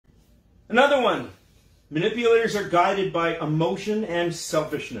Another one. Manipulators are guided by emotion and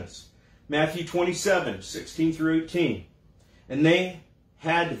selfishness. Matthew 27, 16 through 18. And they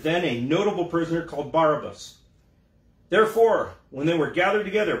had then a notable prisoner called Barabbas. Therefore, when they were gathered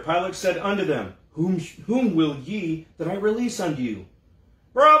together, Pilate said unto them, Whom will ye that I release unto you?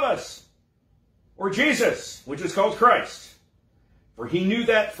 Barabbas, or Jesus, which is called Christ. For he knew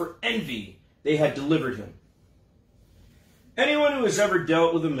that for envy they had delivered him. Anyone who has ever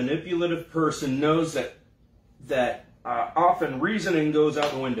dealt with a manipulative person knows that often reasoning goes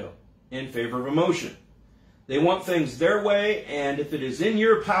out the window in favor of emotion. They want things their way, and if it is in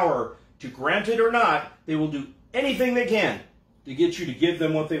your power to grant it or not, they will do anything they can to get you to give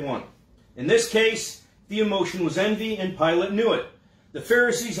them what they want. In this case, the emotion was envy, and Pilate knew it. The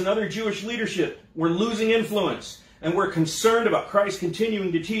Pharisees and other Jewish leadership were losing influence and were concerned about Christ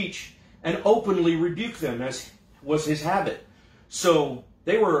continuing to teach and openly rebuke them, as was his habit. So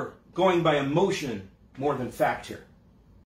they were going by emotion more than fact here.